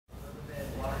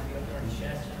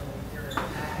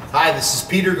Hi, this is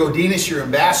Peter Godinez, your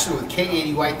ambassador with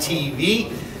K80Y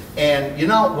TV. And you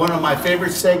know, one of my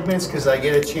favorite segments, because I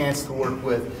get a chance to work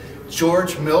with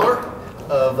George Miller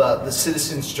of the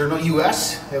Citizens Journal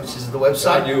US, which is the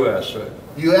website. US, right?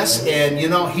 US, and you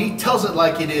know, he tells it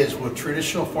like it is with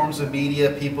traditional forms of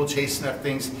media, people chasing up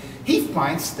things. He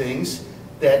finds things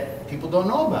that people don't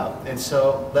know about. And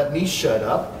so let me shut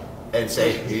up and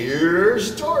say,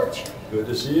 here's George. Good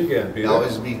to see you again, Peter.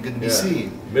 Always be good to be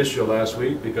seen. Missed you last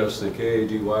week because the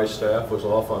KADY staff was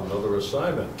off on another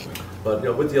assignment. But you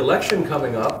know, with the election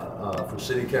coming up for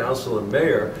city council and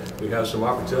mayor, we have some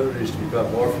opportunities to become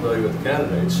more familiar with the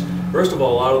candidates. First of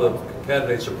all, a lot of the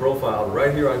candidates are profiled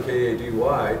right here on KADY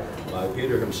by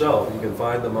Peter himself. You can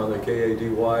find them on the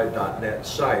KADY.net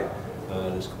site.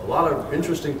 There's a lot of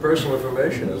interesting personal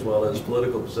information as well as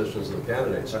political positions of the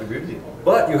candidates. I agree with you.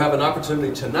 But you have an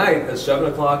opportunity tonight at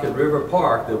 7 o'clock at River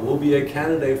Park. There will be a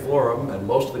candidate forum, and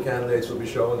most of the candidates will be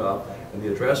showing up. And the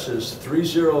address is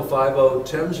 3050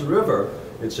 Thames River.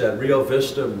 It's at Rio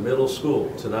Vista Middle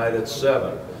School tonight at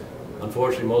 7.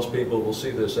 Unfortunately, most people will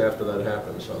see this after that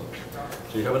happens. So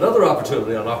you have another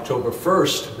opportunity on October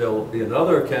 1st. There will be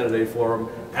another candidate forum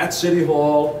at City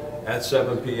Hall at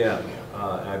 7 p.m.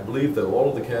 I believe that all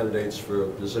of the candidates for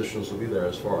positions will be there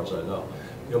as far as I know.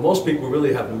 You know, most people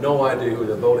really have no idea who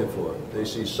they're voting for. They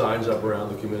see signs up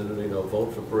around the community, you know,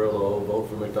 vote for Perillo, vote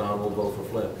for McDonald, vote for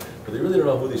Flint. But they really don't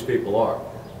know who these people are.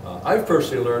 I've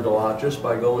personally learned a lot just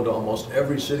by going to almost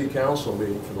every city council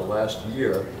meeting for the last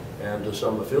year and to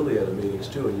some affiliated meetings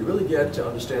too. And you really get to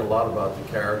understand a lot about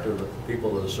the character of the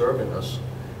people that are serving us.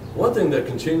 One thing that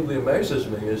continually amazes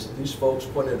me is these folks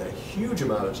put in a huge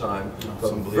amount of time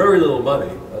for very little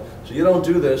money. So you don't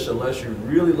do this unless you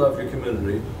really love your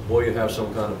community or you have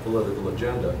some kind of political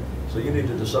agenda. So you need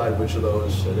to decide which of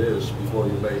those it is before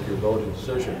you make your voting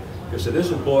decision. Because it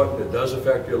is important, it does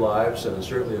affect your lives, and it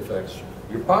certainly affects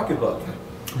your pocketbook.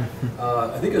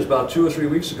 I think it was about 2 or 3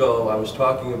 weeks ago I was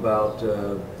talking about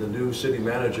the new city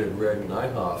manager, Greg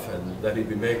Nyhoff, and that he'd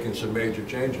be making some major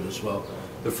changes. Well,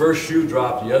 the first shoe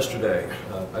dropped yesterday.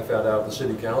 I found out at the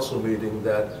city council meeting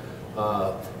that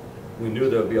we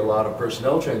knew there would be a lot of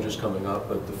personnel changes coming up,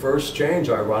 but the first change,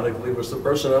 ironically, was the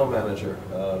personnel manager.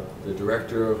 The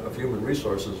director of human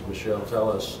resources, Michelle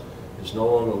Tellis, is no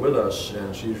longer with us,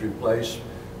 and she's replaced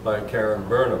by Karen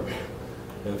Burnham.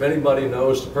 And if anybody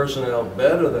knows the personnel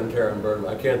better than Karen Burnham,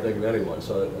 I can't think of anyone.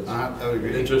 So it's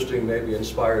an interesting, maybe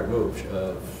inspired move.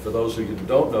 For those of you who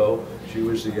don't know, she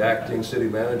was the acting city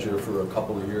manager for a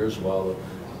couple of years while the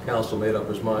council made up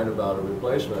his mind about a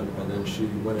replacement, and then she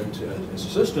went into as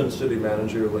assistant city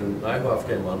manager when Nyhoff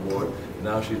came on board. And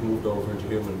now she's moved over into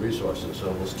human resources. So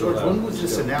we'll still George, when was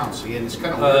this announced? Again, it's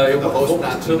kind of weird for the host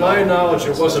not to know. To my knowledge,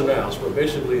 it was announced, but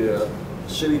basically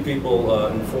city people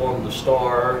informed the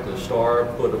Star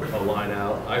put a line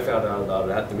out. I found out about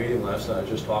it at the meeting last night,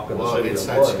 just talking to city employees.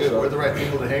 That's good. We're the right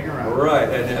people to hang around. Right.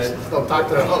 Don't talk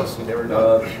to the host. You never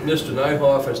know. Mr.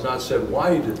 Nyhoff has not said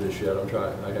why he did this yet.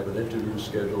 I have an interview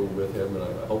scheduled with him, and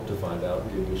I hope to find out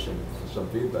and give you some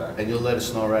feedback. And you'll let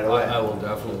us know right away? I will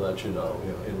definitely let you know,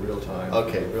 in real time.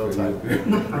 Okay, real time.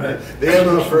 Right. They'll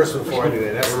know first before I do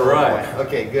it. That's right.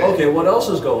 Okay, good. Okay, what else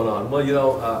is going on? Well, you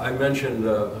know, I mentioned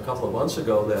a couple of months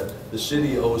ago that the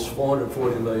city owes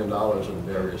 $440 million in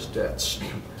various debts,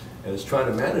 and it's trying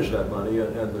to manage that money,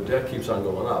 and the debt keeps on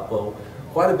going up. Well,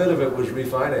 quite a bit of it was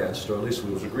refinanced, or at least it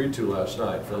was agreed to last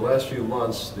night. For the last few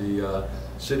months, the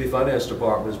city finance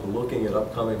department has been looking at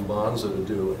upcoming bonds that are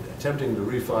due, attempting to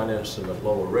refinance them at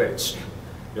lower rates.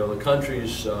 You know, the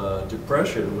country's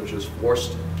depression, which has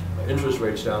forced interest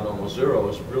rates down to almost zero,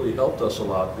 has really helped us a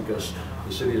lot because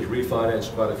the city has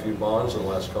refinanced quite a few bonds in the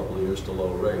last couple of years to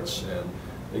lower rates. And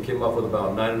they came up with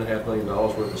about $9.5 million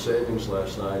worth of savings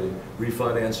last night in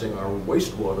refinancing our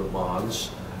wastewater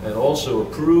bonds, and also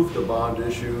approved a bond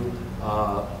issue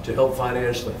to help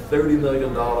finance the $30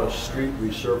 million street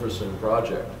resurfacing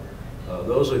project.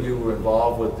 Those of you who were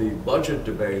involved with the budget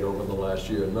debate over the last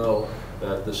year know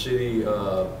that the city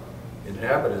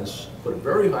inhabitants put a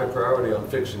very high priority on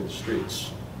fixing the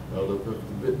streets.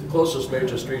 The closest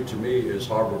major street to me is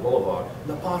Harbor Boulevard.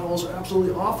 The potholes are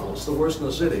absolutely awful. It's the worst in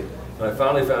the city. And I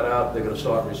finally found out they're going to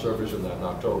start resurfacing that in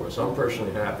October. So I'm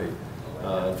personally happy.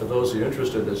 And for those of you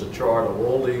interested, there's a chart of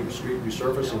all the street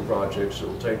resurfacing projects that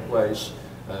will take place.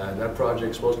 And that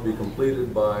project is supposed to be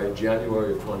completed by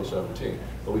January of 2017.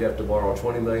 But we have to borrow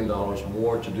 $20 million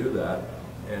more to do that.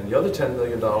 And the other $10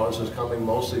 million is coming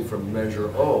mostly from Measure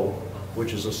O,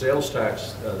 which is a sales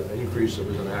tax increase that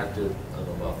was enacted, I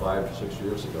don't know, about 5 to 6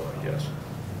 years ago, I guess.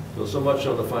 So much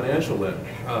on the financial end.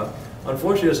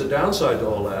 Unfortunately, there's a downside to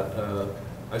all that.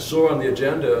 I saw on the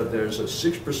agenda there's a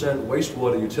 6%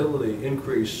 wastewater utility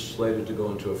increase slated to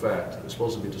go into effect. It was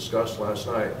supposed to be discussed last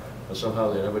night, but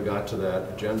somehow they never got to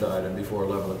that agenda item before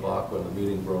 11 o'clock when the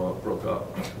meeting broke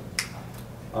up.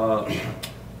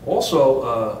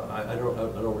 Also, I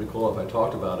don't recall if I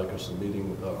talked about it because the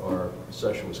meeting, our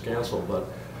session was canceled, but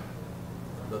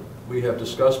we have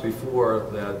discussed before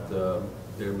that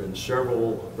there have been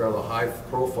several rather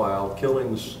high-profile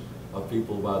killings of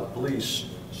people by the police,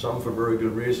 some for very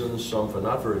good reasons, some for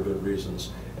not very good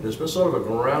reasons. And there's been sort of a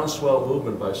groundswell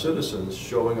movement by citizens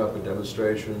showing up at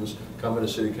demonstrations, coming to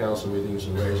city council meetings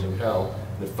and raising hell.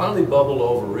 And it finally bubbled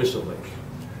over recently.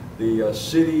 The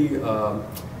city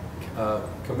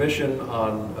commission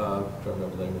on, I don't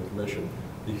remember the name of the commission,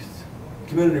 the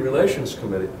Community Relations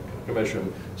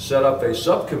Commission set up a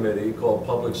subcommittee called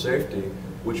Public Safety,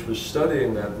 which was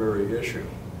studying that very issue.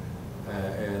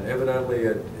 And evidently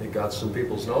it got some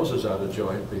people's noses out of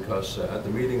joint because at the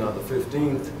meeting on the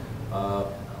 15th,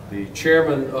 the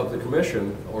chairman of the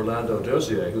commission, Orlando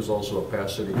Dozier, who's also a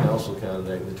past city council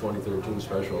candidate in the 2013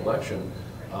 special election,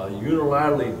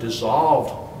 unilaterally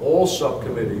dissolved all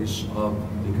subcommittees of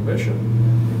the commission,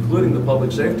 including the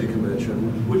Public Safety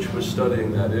Commission, which was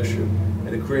studying that issue.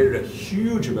 And it created a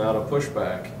huge amount of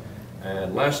pushback.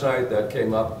 And last night that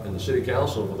came up in the City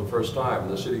Council for the first time.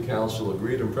 The City Council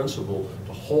agreed in principle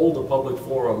to hold a public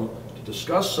forum to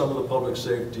discuss some of the public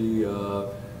safety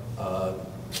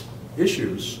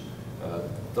issues.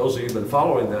 Those of you who've been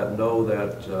following that know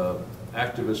that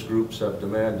activist groups have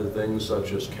demanded things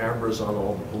such as cameras on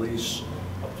all the police,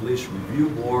 a police review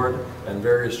board, and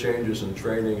various changes in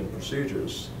training and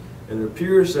procedures. And it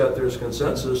appears that there's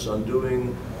consensus on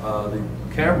doing the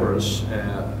cameras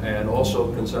and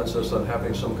also consensus on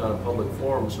having some kind of public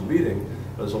forums and meeting.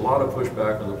 There's a lot of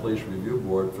pushback on the police review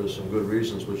board for some good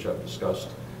reasons which I've discussed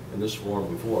in this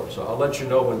forum before. So I'll let you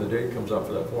know when the date comes up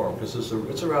for that forum because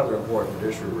it's a rather important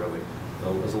issue really.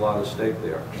 There's a lot at stake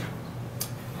there.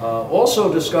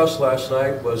 Also discussed last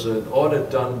night was an audit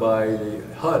done by the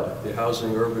HUD, the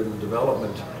Housing Urban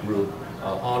Development Group,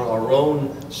 on our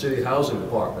own city housing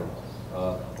department.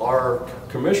 Our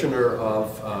commissioner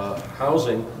of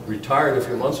housing retired a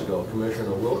few months ago,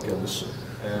 Commissioner Wilkins,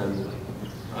 and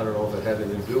I don't know if it had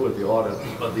anything to do with the audit,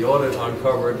 but the audit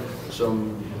uncovered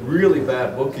some really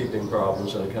bad bookkeeping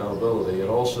problems and accountability. It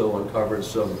also uncovered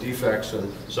some defects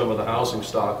in some of the housing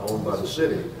stock owned by the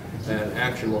city, and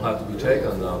action will have to be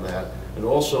taken on that, and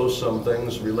also some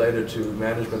things related to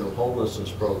management of homelessness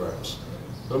programs.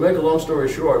 So to make a long story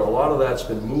short, a lot of that's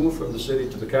been moved from the city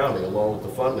to the county along with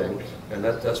the funding, and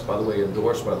that's by the way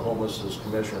endorsed by the Homelessness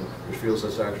Commission, which feels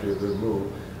that's actually a good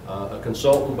move. A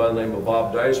consultant by the name of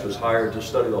Bob Dice was hired to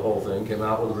study the whole thing, came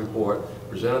out with a report,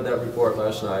 presented that report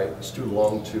last night. It's too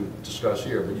long to discuss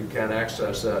here, but you can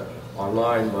access that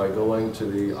online by going to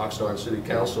the Oxnard City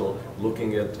Council,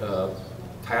 looking at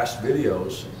past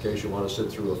videos in case you want to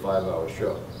sit through a 5-hour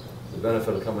show. The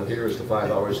benefit of coming here is the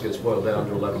 5 hours gets boiled down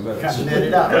to 11 minutes. Kind of net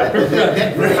it out, right?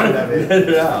 Net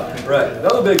it out, right.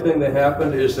 Another big thing that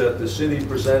happened is that the city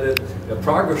presented a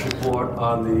progress report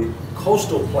on the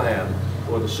coastal plan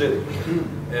for the city.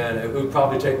 And it would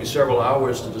probably take me several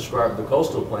hours to describe the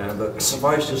coastal plan, but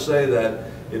suffice to say that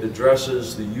it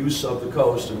addresses the use of the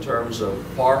coast in terms of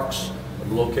parks,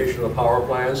 the location of power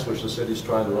plants, which the city's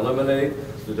trying to eliminate,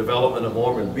 the development of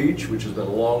Ormond Beach, which has been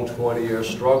a long 20-year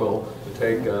struggle to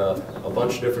take a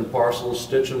bunch of different parcels,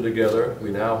 stitch them together. We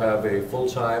now have a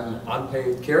full-time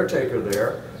unpaid caretaker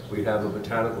there. We have a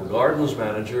botanical gardens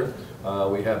manager.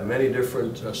 We have many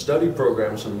different study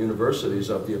programs from universities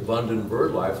of the abundant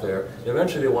bird life there.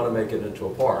 Eventually they want to make it into a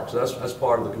park. So that's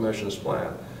part of the commission's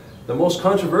plan. The most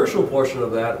controversial portion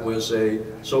of that was a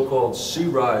so-called sea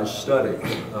rise study.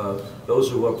 Those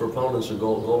who are proponents of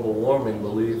global warming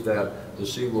believe that the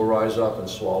sea will rise up and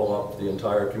swallow up the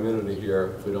entire community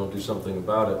here if we don't do something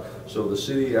about it. So the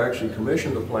city actually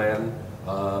commissioned a plan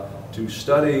to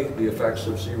study the effects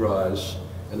of sea rise.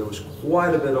 And there was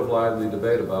quite a bit of lively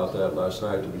debate about that last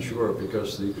night, to be sure,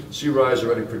 because the sea rise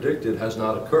already predicted has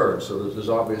not occurred. So there's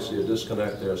obviously a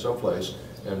disconnect there someplace,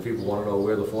 and people want to know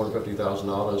where the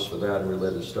 $450,000 for that and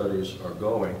related studies are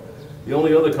going. The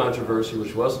only other controversy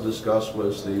which wasn't discussed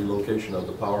was the location of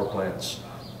the power plants.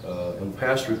 In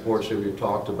past reports here we've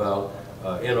talked about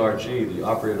NRG, the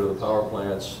operator of the power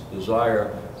plant's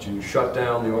desire to shut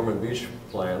down the Ormond Beach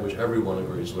plant, which everyone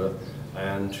agrees with,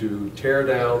 and to tear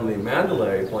down the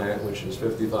Mandalay plant, which is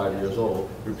 55 years old,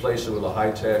 replace it with a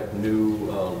high-tech, new,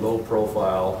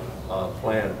 low-profile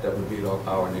plant that would meet our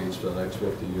power needs for the next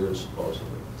 50 years, supposedly.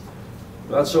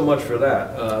 Not so much for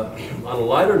that. On a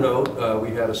lighter note,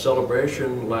 we had a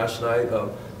celebration last night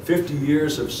of 50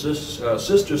 years of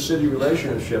sister city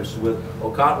relationships with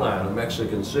Ocatlan, a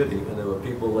Mexican city, and there were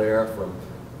people there from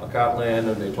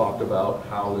Ocatlan, and they talked about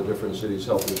how the different cities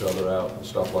help each other out and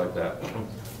stuff like that.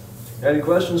 Any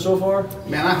questions so far?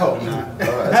 Man, I hope not. All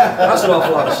right. That's an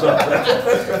awful lot of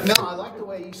stuff. No, I like the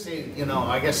way you say, you know,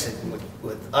 I guess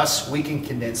with us, we can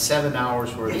condense 7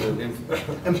 hours worth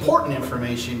of important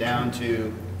information down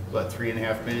to, what,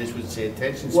 3.5 minutes would say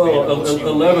attention span? Well,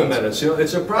 11 minutes. You know,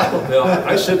 it's a problem, Bill.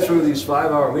 I sit through these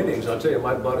 5-hour meetings. I'll tell you,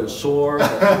 my butt is sore.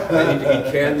 I need to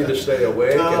eat candy to stay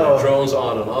awake, and it drones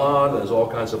on and on. There's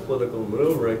all kinds of political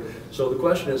maneuvering. So the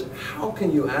question is, how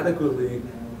can you adequately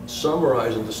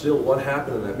summarize and distill what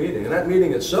happened in that meeting? And that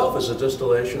meeting itself is a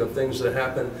distillation of things that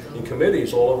happen in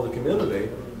committees all over the community.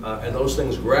 And those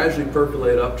things gradually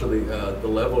percolate up to the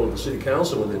level of the city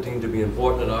council when they're deemed to be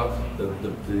important enough,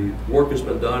 the work has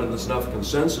been done, and there's enough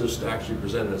consensus to actually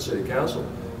present it at city council.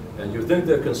 And you think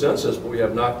they're consensus, but we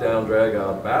have knockdown,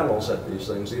 drag-out battles at these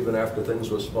things, even after things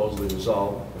were supposedly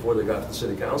resolved before they got to the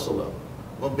city council level.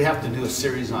 Well, we have to do a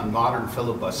series on modern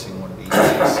filibustering one of these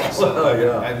days. So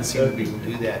yeah. I haven't seen people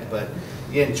do that. But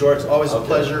again, George, always a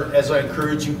pleasure. As I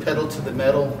encourage you, pedal to the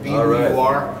metal, be who you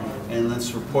are, and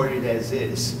let's report it as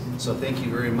is. So thank you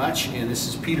very much. And this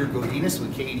is Peter Godinez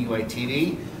with KADY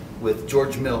TV with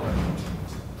George Miller.